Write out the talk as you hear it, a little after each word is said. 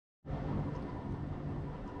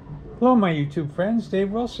Hello my YouTube friends, Dave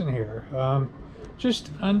Wilson here.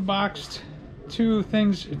 Just unboxed two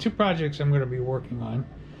projects I'm going to be working on.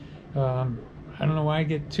 I don't know why I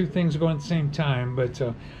get two things going at the same time, but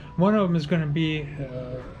one of them is going to be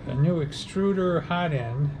a new extruder hot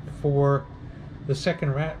end for the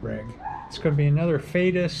second rat rig. It's going to be another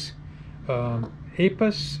Phaetus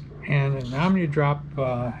Apus and an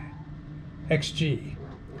OmniDrop XG.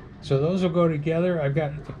 So those will go together. I've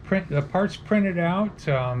got the parts printed out.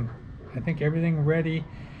 I think everything ready.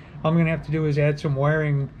 All I'm going to have to do is add some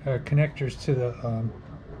wiring connectors to the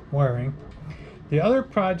wiring. The other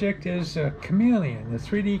project is Chameleon, the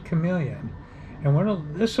 3D Chameleon. And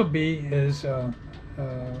what this will be is a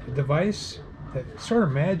device that's sort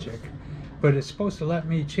of magic, but it's supposed to let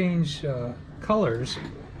me change colors,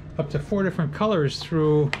 up to 4 different colors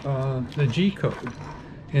through the G code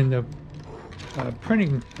in the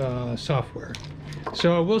printing software.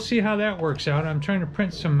 So we'll see how that works out. I'm trying to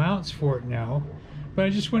print some mounts for it now, but I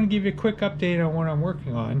just want to give you a quick update on what I'm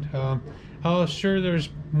working on. I'll sure there's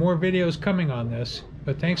more videos coming on this,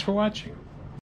 but thanks for watching.